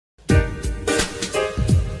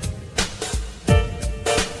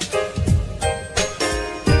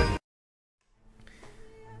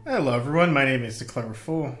Hello everyone, my name is The Clever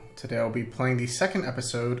Fool. Today I'll be playing the second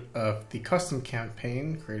episode of the custom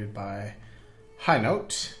campaign created by High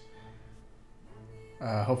Note.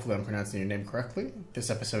 Hopefully I'm pronouncing your name correctly.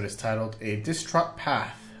 This episode is titled A Distraught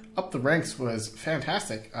Path. Up the Ranks was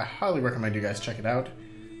fantastic. I highly recommend you guys check it out.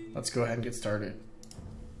 Let's go ahead and get started.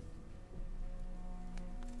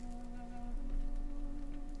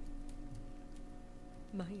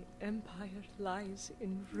 My empire lies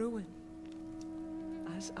in ruin.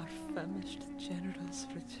 As our famished generals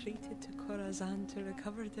retreated to Khorasan to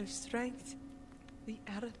recover their strength, the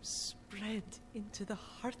Arabs spread into the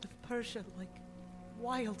heart of Persia like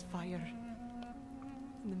wildfire.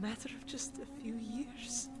 In the matter of just a few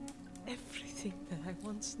years, everything that I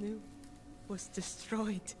once knew was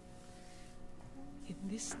destroyed. In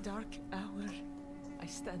this dark hour, I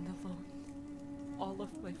stand alone. All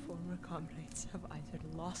of my former comrades have either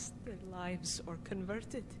lost their lives or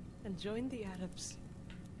converted and joined the Arabs.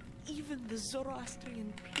 Even the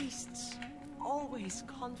Zoroastrian priests, always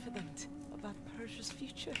confident about Persia's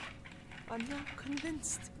future, are now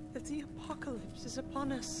convinced that the apocalypse is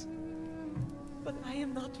upon us. But I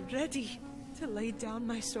am not ready to lay down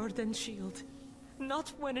my sword and shield,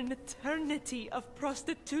 not when an eternity of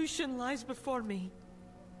prostitution lies before me.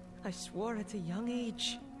 I swore at a young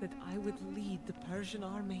age that I would lead the Persian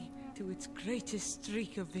army to its greatest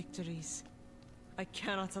streak of victories. I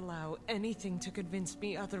cannot allow anything to convince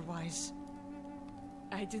me otherwise.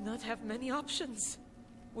 I do not have many options.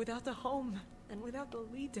 Without a home and without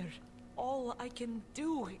a leader, all I can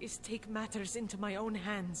do is take matters into my own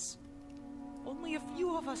hands. Only a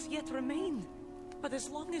few of us yet remain, but as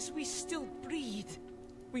long as we still breathe,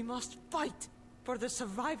 we must fight for the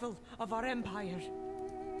survival of our empire.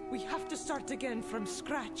 We have to start again from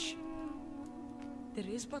scratch. There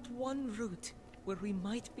is but one route where we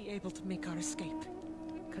might be able to make our escape.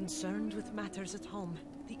 Concerned with matters at home,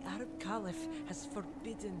 the Arab Caliph has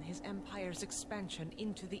forbidden his empire's expansion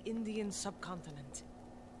into the Indian subcontinent.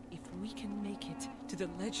 If we can make it to the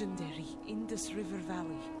legendary Indus River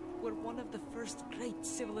Valley, where one of the first great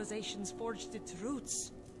civilizations forged its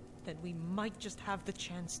roots, then we might just have the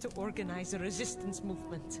chance to organize a resistance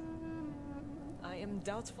movement. I am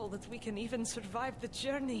doubtful that we can even survive the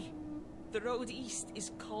journey. The road east is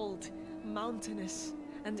cold, mountainous,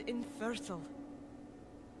 and infertile.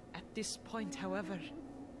 At this point, however,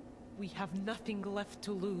 we have nothing left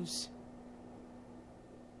to lose.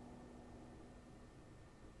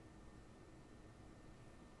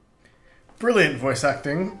 Brilliant voice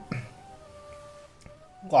acting.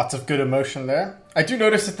 Lots of good emotion there. I do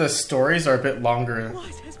notice that the stories are a bit longer.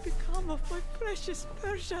 What has become of my precious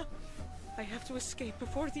Persia? I have to escape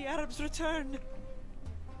before the Arabs return.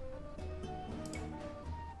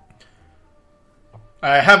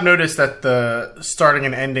 I have noticed that the starting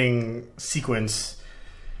and ending sequence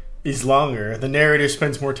is longer. The narrator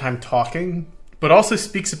spends more time talking, but also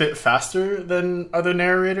speaks a bit faster than other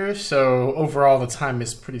narrators, so overall the time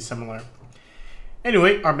is pretty similar.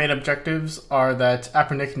 Anyway, our main objectives are that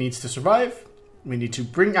Apranik needs to survive. We need to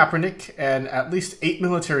bring Apranik and at least 8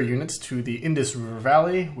 military units to the Indus River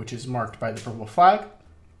Valley, which is marked by the purple flag.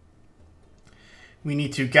 We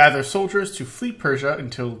need to gather soldiers to flee Persia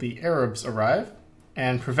until the Arabs arrive,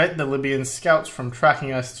 and prevent the Libyan scouts from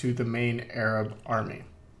tracking us to the main Arab army.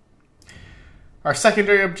 Our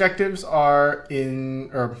secondary objectives are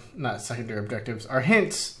our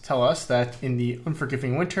hints tell us that in the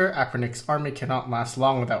unforgiving winter, Apranik's army cannot last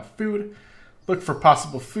long without food. Look for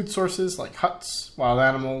possible food sources like huts, wild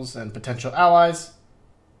animals, and potential allies.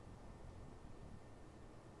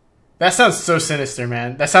 That sounds so sinister,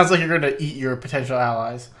 man. That sounds like you're going to eat your potential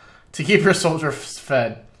allies to keep your soldiers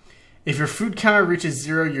fed. If your food counter reaches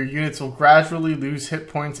 0, your units will gradually lose hit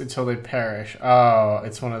points until they perish. Oh,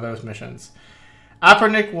 it's one of those missions.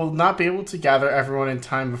 Apranik will not be able to gather everyone in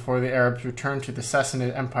time before the Arabs return to the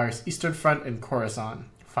Sassanid Empire's eastern front in Khorasan.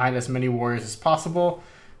 Find as many warriors as possible,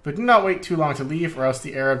 but do not wait too long to leave, or else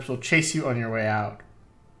the Arabs will chase you on your way out.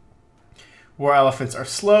 War elephants are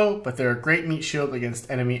slow, but they're a great meat shield against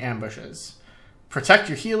enemy ambushes. Protect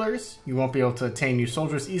your healers. You won't be able to attain new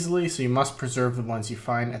soldiers easily, so you must preserve the ones you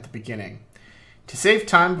find at the beginning. To save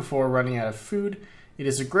time before running out of food, it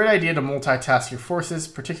is a great idea to multitask your forces,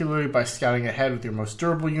 particularly by scouting ahead with your most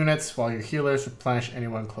durable units, while your healers replenish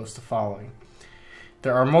anyone close to following.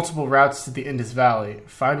 There are multiple routes to the Indus Valley.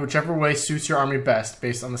 Find whichever way suits your army best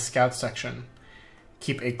based on the scout section.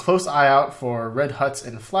 Keep a close eye out for red huts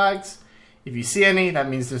and flags. If you see any, that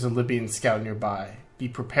means there's a Libyan scout nearby. Be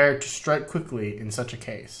prepared to strike quickly in such a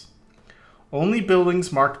case. Only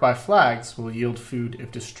buildings marked by flags will yield food if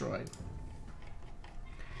destroyed.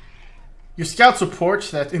 Your scouts report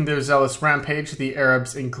that in their zealous rampage, the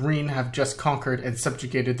Arabs in green have just conquered and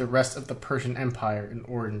subjugated the rest of the Persian Empire in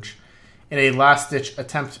orange. In a last-ditch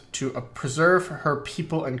attempt to preserve her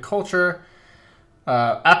people and culture,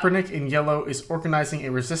 Apranik in yellow is organizing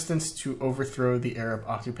a resistance to overthrow the Arab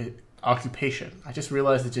occupation. I just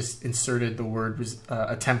realized it just inserted the word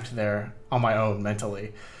attempt there on my own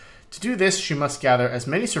mentally. To do this, she must gather as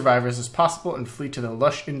many survivors as possible and flee to the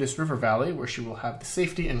lush Indus River Valley, where she will have the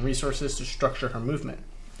safety and resources to structure her movement.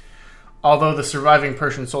 Although the surviving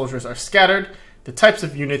Persian soldiers are scattered, the types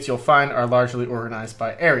of units you'll find are largely organized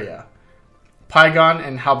by area. Pygon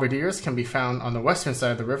and halberdiers can be found on the western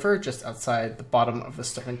side of the river, just outside the bottom of the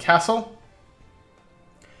stone castle.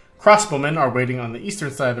 Crossbowmen are waiting on the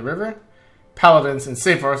eastern side of the river. Paladins and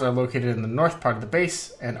Savars are located in the north part of the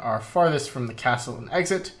base and are farthest from the castle and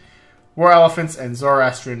exit. War elephants and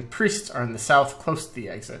Zoroastrian priests are in the south, close to the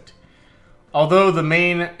exit. Although the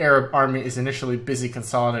main Arab army is initially busy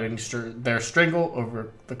consolidating their strangle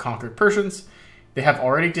over the conquered Persians, they have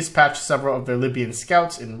already dispatched several of their Libyan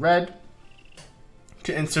scouts in red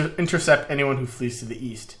to intercept anyone who flees to the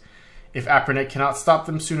east. If Apranik cannot stop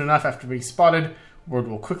them soon enough after being spotted, word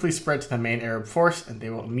will quickly spread to the main Arab force and they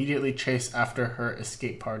will immediately chase after her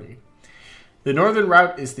escape party. The northern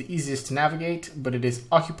route is the easiest to navigate, but it is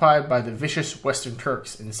occupied by the vicious Western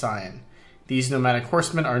Turks in Sion. These nomadic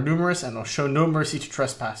horsemen are numerous and will show no mercy to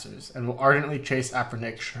trespassers, and will ardently chase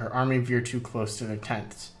Apranik should her army veer too close to their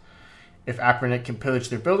tents. If Apranik can pillage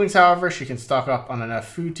their buildings, however, she can stock up on enough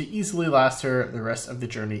food to easily last her the rest of the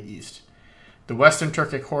journey east. The Western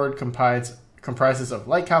Turkic horde comprises of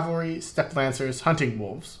light cavalry, steppe lancers, hunting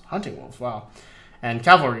wolves, wow, and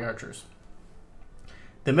cavalry archers.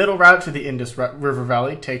 The middle route to the Indus River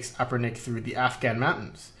Valley takes Apranik through the Afghan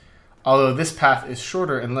mountains. Although this path is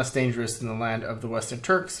shorter and less dangerous than the land of the Western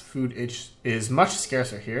Turks, food is much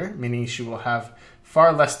scarcer here, meaning she will have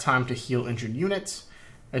far less time to heal injured units.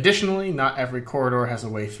 Additionally, not every corridor has a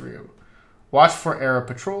way through. Watch for Arab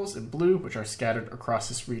patrols in blue, which are scattered across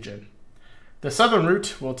this region. The southern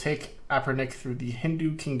route will take Apranik through the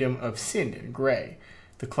Hindu kingdom of Sind in gray.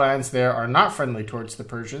 The clans there are not friendly towards the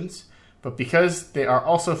Persians, but because they are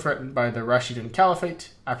also threatened by the Rashidun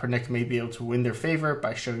Caliphate, Apranik may be able to win their favor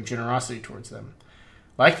by showing generosity towards them.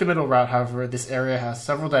 Like the middle route, however, this area has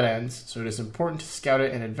several dead ends, so it is important to scout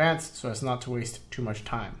it in advance so as not to waste too much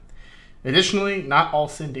time. Additionally, not all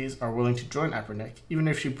Sindhis are willing to join Apranik, even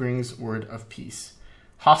if she brings word of peace.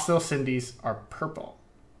 Hostile Sindhis are purple.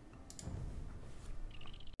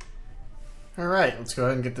 Alright, let's go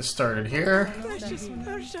ahead and get this started here. Precious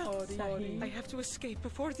Persia! I have to escape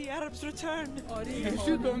before the Arabs return. If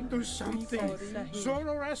you don't do something,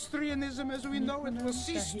 Zoroastrianism as we know it will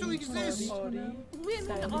cease to exist.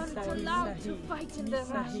 Women aren't allowed to fight in the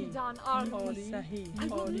Rashidun army. I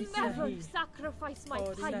will never sacrifice my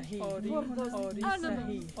pipe for those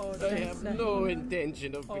animals. I have no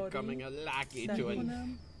intention of becoming a lackey to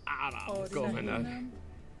an Arab governor.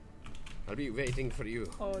 I'll be waiting for you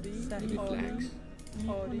with the flags.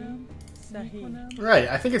 Right,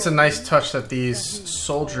 I think it's a nice touch that these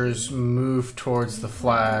soldiers move towards the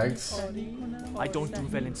flags. I don't do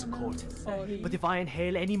well in the court, but if I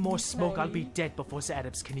inhale any more smoke, I'll be dead before the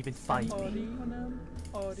Arabs can even find me.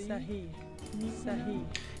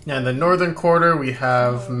 Now in the northern quarter we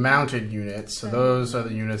have mounted units, so those are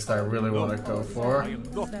the units that I really want to go for. I am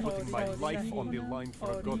not putting my life on the line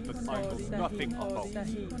for a god that I know nothing about.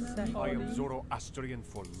 I am Zoroastrian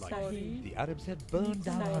for life. The Arabs have burned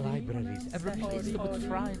down our libraries and replaced them with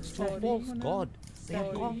shrines to a false god. They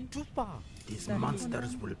have gone too far. These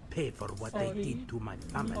monsters will pay for what they did to my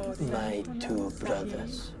family. My two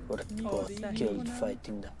brothers were both killed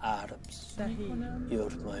fighting the Arabs. You're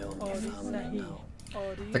my only family now.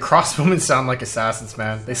 The crossbowmen sound like assassins,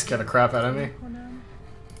 man. They scare the crap out of me.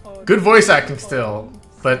 Good voice acting still,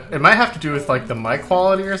 but it might have to do with like the mic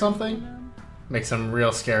quality or something. Makes them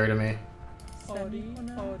real scary to me.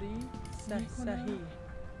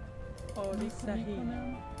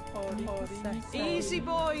 Easy,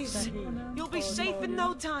 boys. You'll be safe in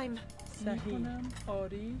no time.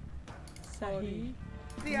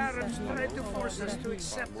 The Arabs tried to force us to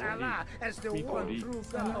accept Allah as the one true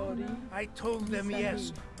God. I told them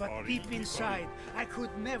yes, but deep inside, I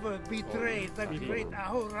could never betray the great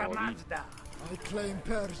Ahura Mazda. I claim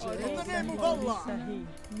Persia in the name of Allah.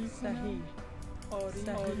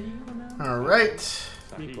 Alright.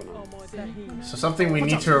 So something we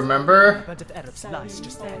need to remember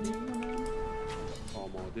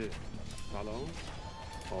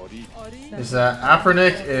is that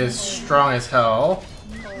Apranik is strong as hell.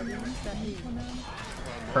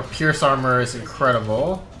 Her pierce armor is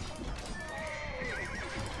incredible.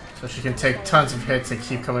 So she can take tons of hits and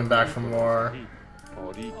keep coming back for more.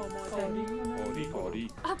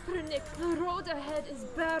 Apranik, the road ahead is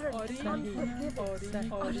barren and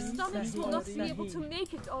unforgiving. Our stomachs will not be able to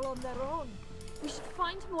make it all on their own. We should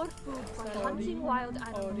find more food by hunting wild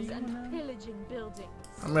animals and pillaging buildings.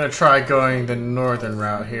 I'm gonna try going the northern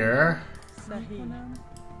route here.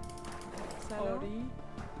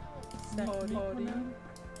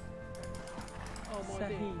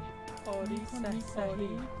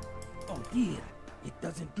 Oh dear, it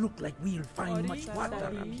doesn't look like we'll find much water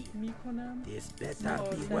up here. This better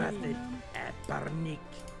be worth it, Apranik.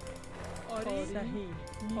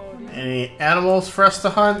 Any animals for us to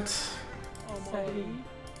hunt?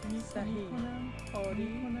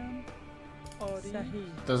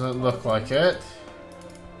 Doesn't look like it.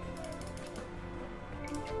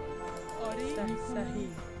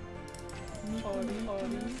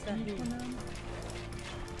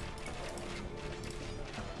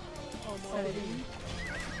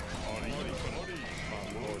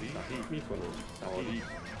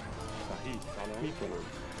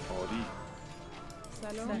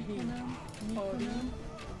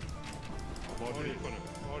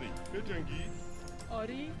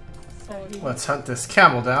 Let's hunt this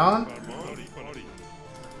camel down.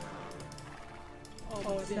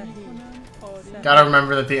 Gotta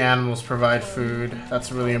remember that the animals provide food.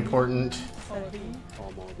 That's really important.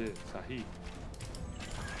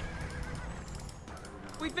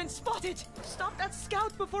 We've been spotted! Stop that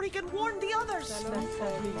scout before he can warn the others!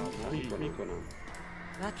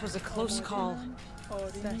 That was a close call.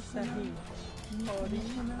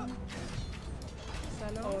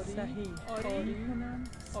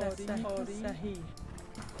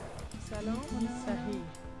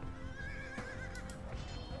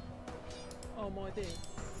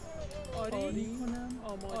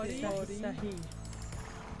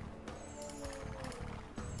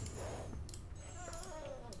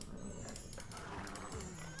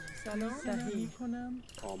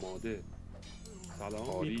 آماده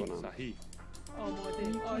سلام میکنم صحیح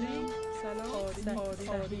آماده آری سلام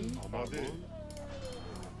آری آماده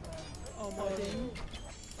آماده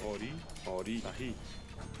آری آری صحیح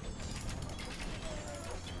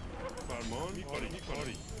فرمان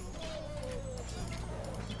آری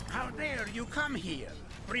How dare you come here?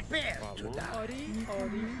 Prepare to die. آری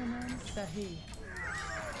آری صحیح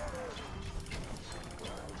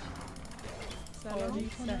سلام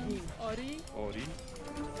صحیح آری آری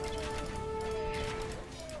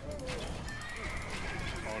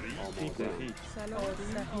آماده سلام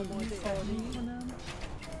آماده آری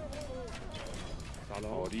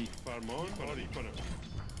سلام آری فرمان آری کنم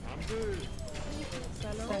حمله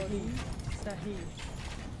سلام صحیح صحیح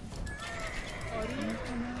آری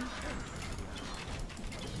کنم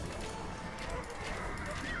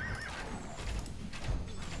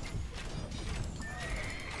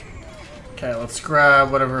Okay, let's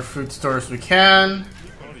grab whatever food stores we can.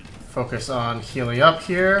 Focus on healing up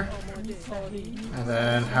here. And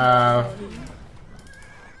then have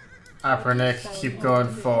Apranik keep going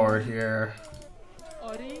forward here.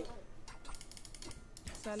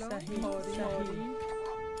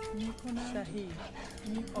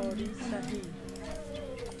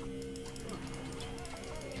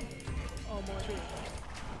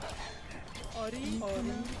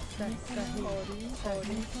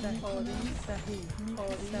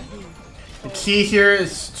 The key here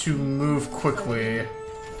is to move quickly.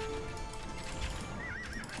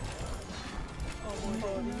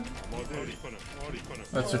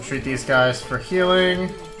 Let's retreat these guys for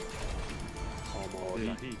healing.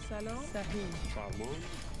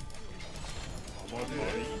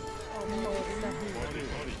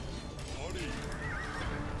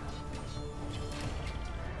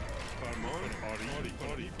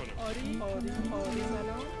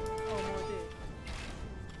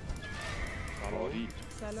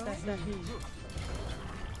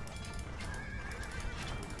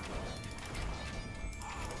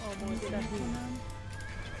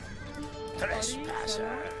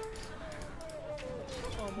 Trespasser.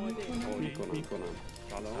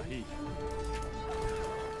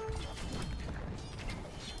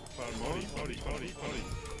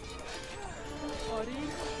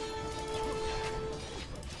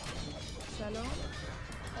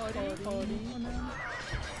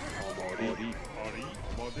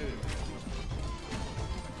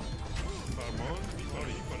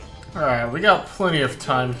 Alright, we got plenty of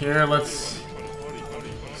time here. Let's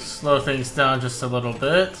slow things down just a little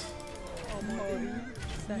bit.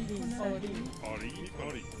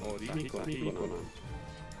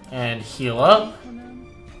 And heal up.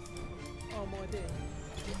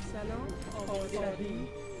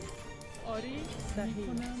 آری صحیح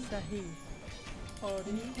صحیح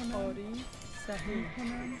آری آری صحیح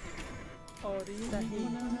آری صحیح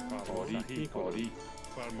آری آری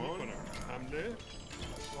فرمان حمله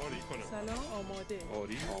آری کنم سلام آماده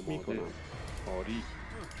آری میکنم آری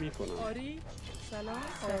میکنم آری سلام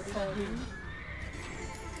صحیح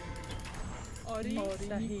آری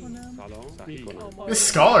صحیح سلام میکنم This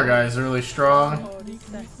scholar guy is really strong. آری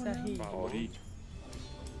صحیح آری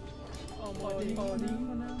آماده آری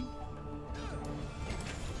کنم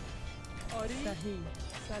آری صحیح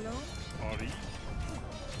سلام آری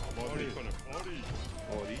آری کنم آری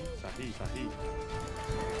آری صحیح صحیح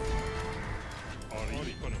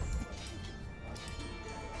آری کنم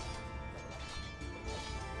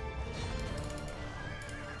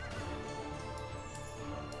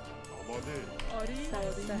آماده آری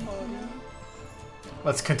آری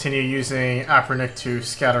Let's continue using Apranik to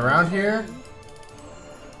scout around here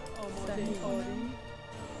آماده آری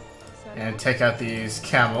and take out these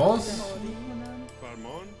camels.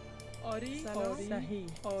 فرمان آری صحیح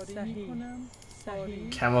آری کنم صحیح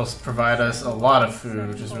Camels provide us a lot of food,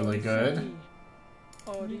 which is really good.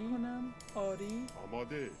 آری کنم آری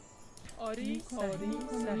آماده آری آری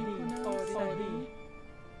صحیح آری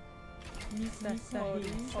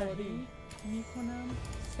صحیح آری میکنم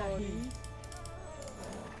صحیح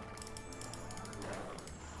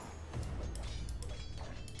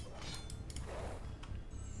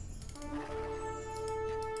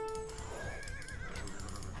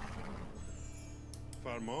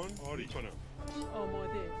فرمان آری کنم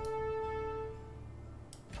آماده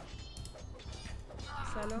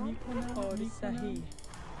سلام میکنم آری صحیح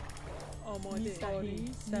آماده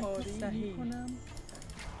آری صحیح کنم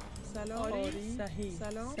سلام آری صحیح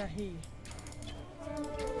سلام صحیح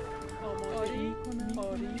آماده کنم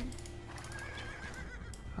آری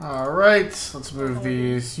Alright, let's move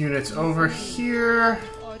these units over here.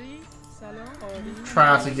 آری سلام آری Try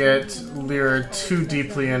not to get lured too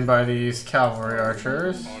deeply in by these cavalry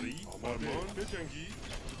archers. آری فرمان بجنگی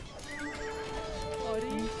آری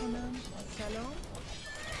کنم سلام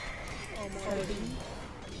آماده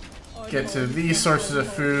Get to these sources of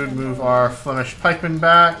food, move our Flemish pikemen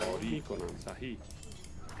back. آری کنم صحیح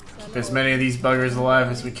Keep as many of these buggers alive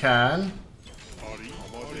as we can. آری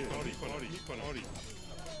آماده آری کنم آری کنم آری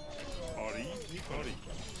آری آری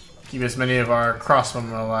Keep as many of our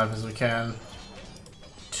crossbowmen alive as we can.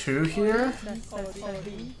 2 here.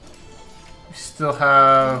 We still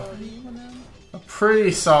have a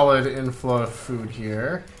pretty solid inflow of food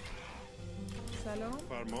here. سلام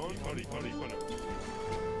فرمان آری آری کنم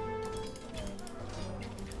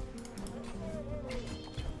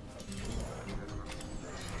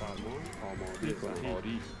فرمان آماده کنم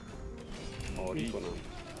آری آری کنم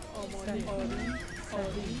آماده آری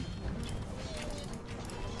آری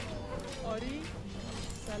آری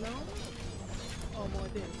سلام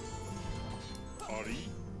آماده آری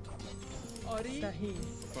آری صحیح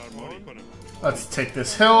فرمان کنم Let's take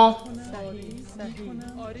this hill. صحیح صحیح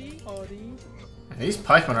آری آری And these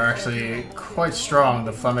pikemen are actually quite strong,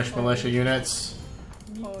 the Flemish militia units.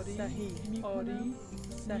 آری صحیح آری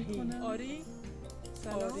صحیح آری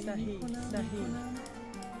سلام صحیح صحیح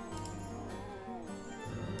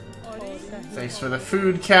آری Thanks for the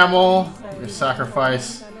food, camel. Your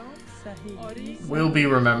sacrifice صحیح will be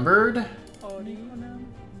remembered. آری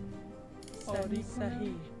آری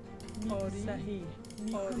صحیح آری صحیح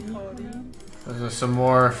آری آری Those are some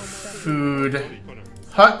more food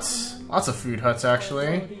huts. Lots of food huts,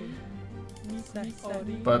 actually.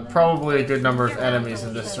 But probably a good number of enemies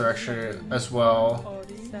in this direction as well.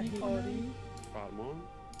 فرمان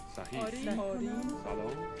صحیح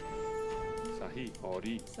سلام صحیح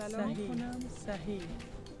آری سلام کنم صحیح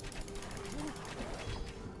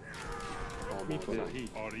آماده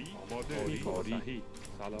آری آماده آری صحیح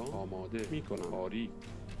سلام آماده میکنم آری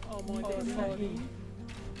آماده صحیح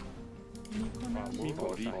فرمان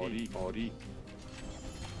آری آری آری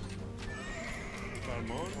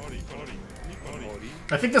فرمان آری آری آری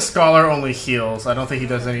I think the scholar only heals. I don't think he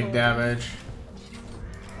does any damage.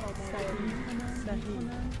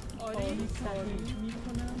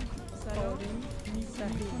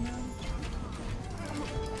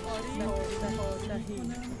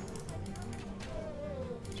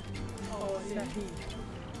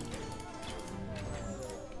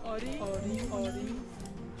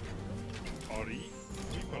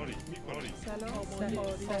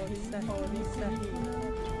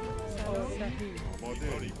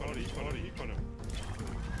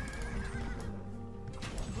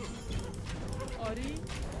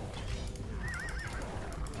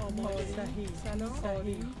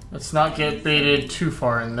 Let's not get baited too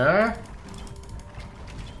far in there.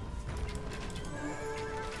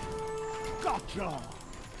 Gotcha!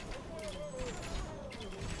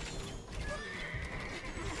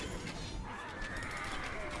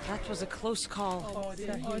 That was a close call.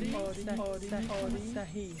 It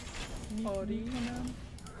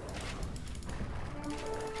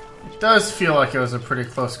does feel like it was a pretty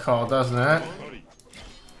close call, doesn't it?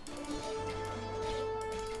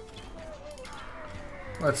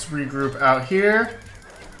 Let's regroup out here.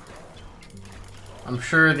 I'm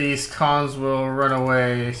sure these cons will run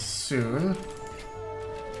away soon.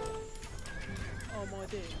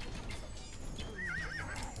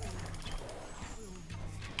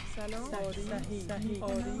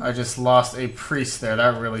 I just lost a priest there.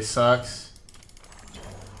 That really sucks.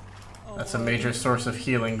 That's a major source of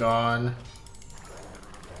healing gone.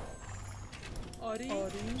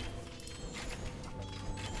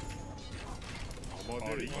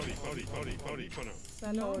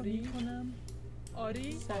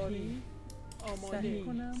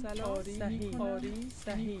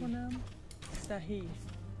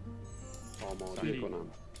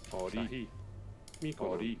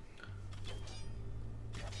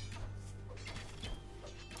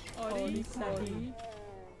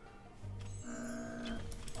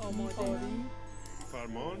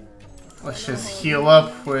 Let's just heal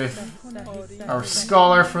up with our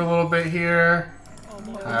scholar for a little bit here.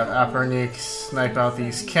 Have Apranik snipe out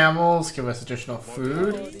these camels, give us additional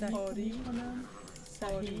food.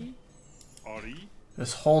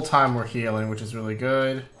 This whole time we're healing, which is really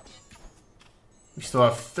good. We still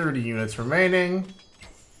have 30 units remaining.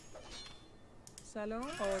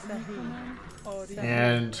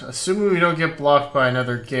 And assuming we don't get blocked by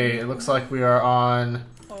another gate, it looks like we are on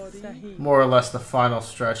more or less the final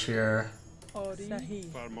stretch here.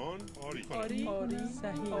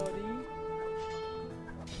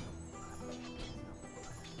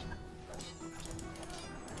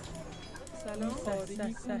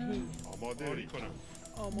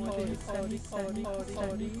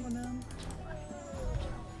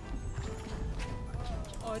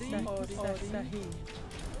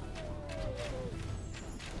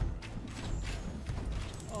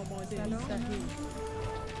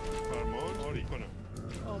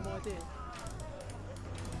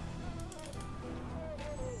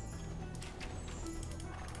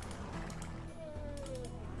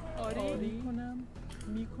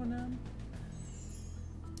 میکنم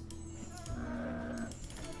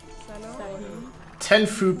 10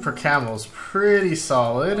 food per camel is pretty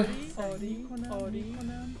solid.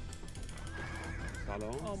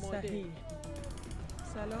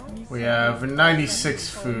 We have 96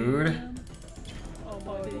 food.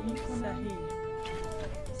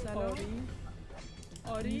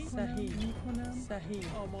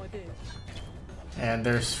 And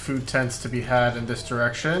there's food tents to be had in this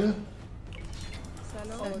direction.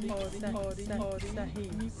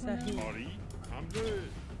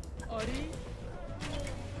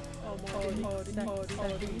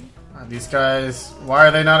 These guys, why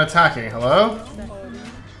are they not attacking? Hello?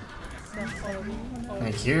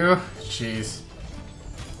 Thank you. Jeez.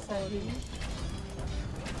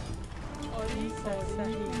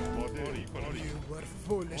 You were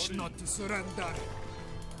foolish not to surrender.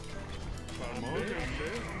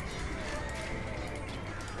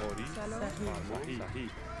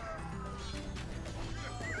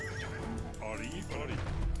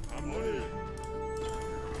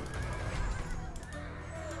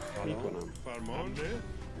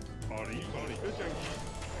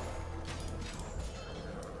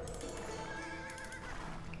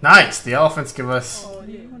 Nice! The elephants give us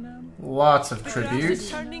lots of tribute. Is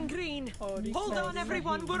turning green. Hold on,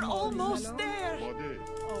 everyone. We're almost there.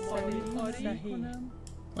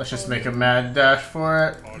 Let's just make a mad dash for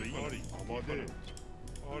it.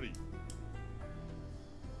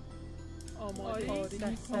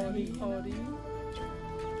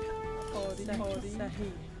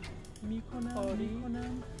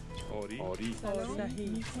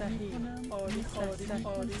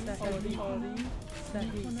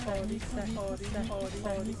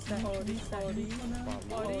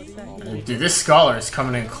 Dude, this scholar is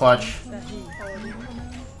coming in clutch.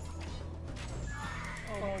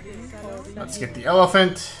 Let's get the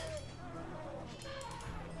elephant.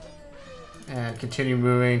 And continue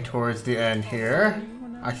moving towards the end here.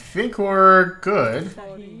 I think we're good.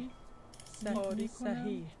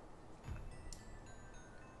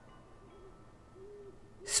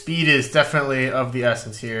 Speed is definitely of the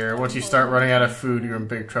essence here. Once you start running out of food, you're in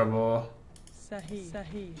big trouble.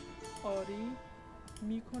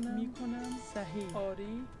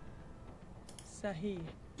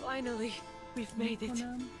 Finally, we've made it.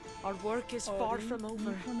 Our work is far from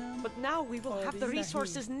over, but now we will have the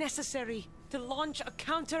resources necessary to launch a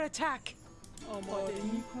counterattack. آماده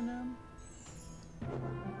میکنم.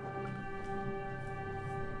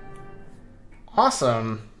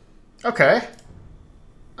 Awesome. Okay.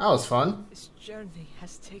 That was fun. This journey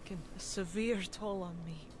has taken a severe toll on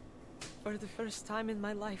me. For the first time in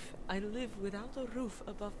my life, I live without a roof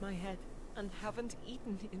above my head and haven't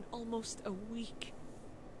eaten in almost a week.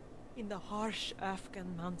 In the harsh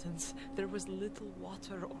Afghan mountains, there was little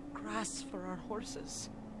water or grass for our horses,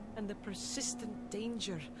 and the persistent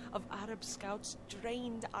danger of Arab scouts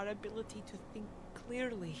drained our ability to think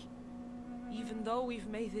clearly. Even though we've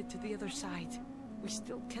made it to the other side, we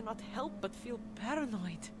still cannot help but feel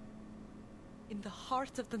paranoid. In the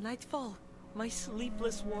heart of the nightfall, my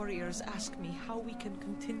sleepless warriors ask me how we can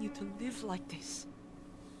continue to live like this.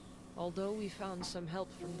 Although we found some help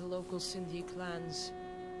from the local Sindhi clans,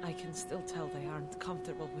 I can still tell they aren't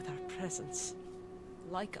comfortable with our presence.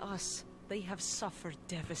 Like us, they have suffered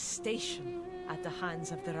devastation at the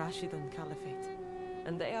hands of the Rashidun Caliphate,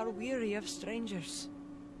 and they are weary of strangers.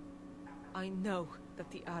 I know that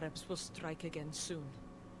the Arabs will strike again soon.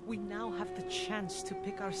 We now have the chance to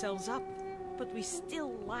pick ourselves up, but we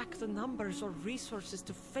still lack the numbers or resources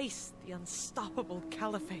to face the unstoppable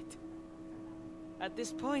Caliphate. At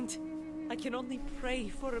this point, I can only pray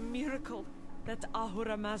for a miracle that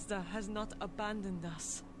Ahura Mazda has not abandoned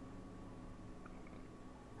us.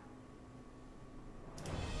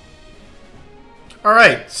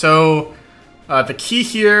 Alright, so the key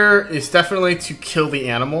here is definitely to kill the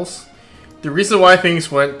animals. The reason why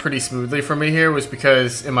things went pretty smoothly for me here was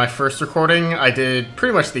because in my first recording, I did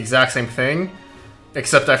pretty much the exact same thing,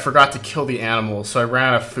 except I forgot to kill the animals, so I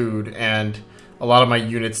ran out of food, and a lot of my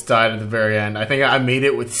units died at the very end. I think I made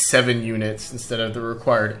it with 7 units instead of the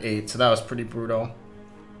required 8, so that was pretty brutal.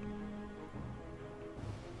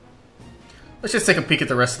 Let's just take a peek at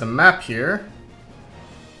the rest of the map here.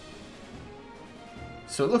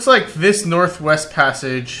 So it looks like this northwest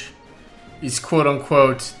passage is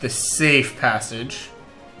quote-unquote the safe passage,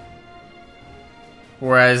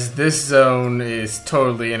 whereas this zone is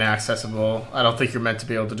totally inaccessible. I don't think you're meant to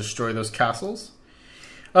be able to destroy those castles.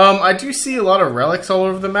 I do see a lot of relics all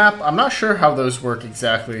over the map. I'm not sure how those work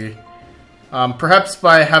exactly. Perhaps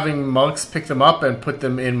by having monks pick them up and put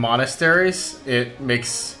them in monasteries, it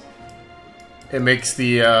makes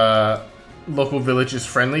the local villages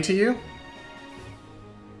friendly to you.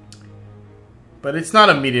 But it's not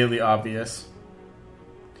immediately obvious.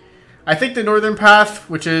 I think the northern path,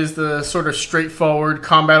 which is the sort of straightforward,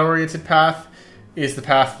 combat-oriented path, is the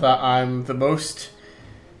path that I'm the most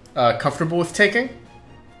comfortable with taking.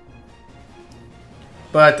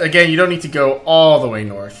 But again, you don't need to go all the way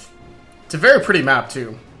north. It's a very pretty map,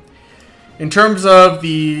 too. In terms of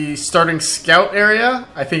the starting scout area,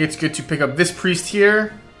 I think it's good to pick up this priest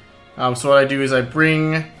here. So what I do is I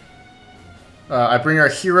bring our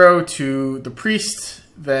hero to the priest,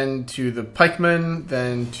 then to the pikemen,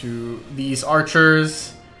 then to these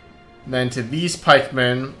archers, then to these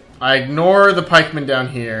pikemen. I ignore the pikemen down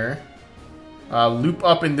here, loop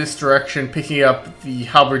up in this direction, picking up the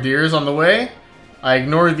halberdiers on the way. I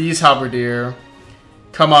ignore these halberdier,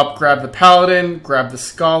 come up, grab the paladin, grab the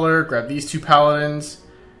scholar, grab these 2 paladins,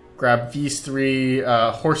 grab these 3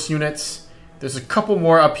 horse units. There's a couple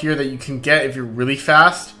more up here that you can get if you're really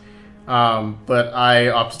fast. But I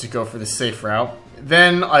opted to go for the safe route.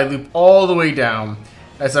 Then I loop all the way down.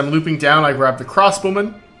 As I'm looping down, I grab the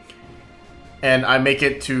crossbowman, and I make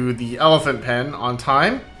it to the elephant pen on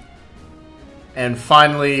time, and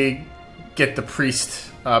finally get the priest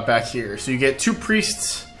back here. So you get 2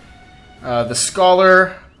 priests, the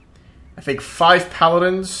scholar, I think 5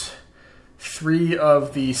 paladins, 3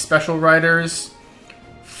 of the special riders,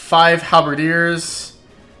 5 halberdiers,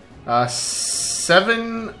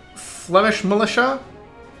 7 Flemish militia,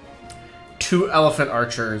 2 elephant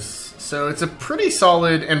archers. So it's a pretty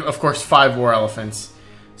solid, and of course 5 war elephants.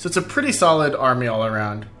 So it's a pretty solid army all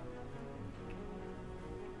around.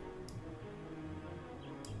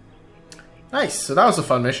 Nice, so that was a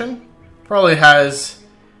fun mission. Probably has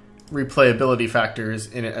replayability factors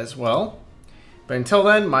in it as well. But until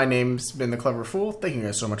then, my name's been The Clever Fool. Thank you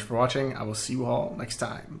guys so much for watching. I will see you all next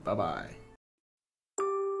time. Bye-bye.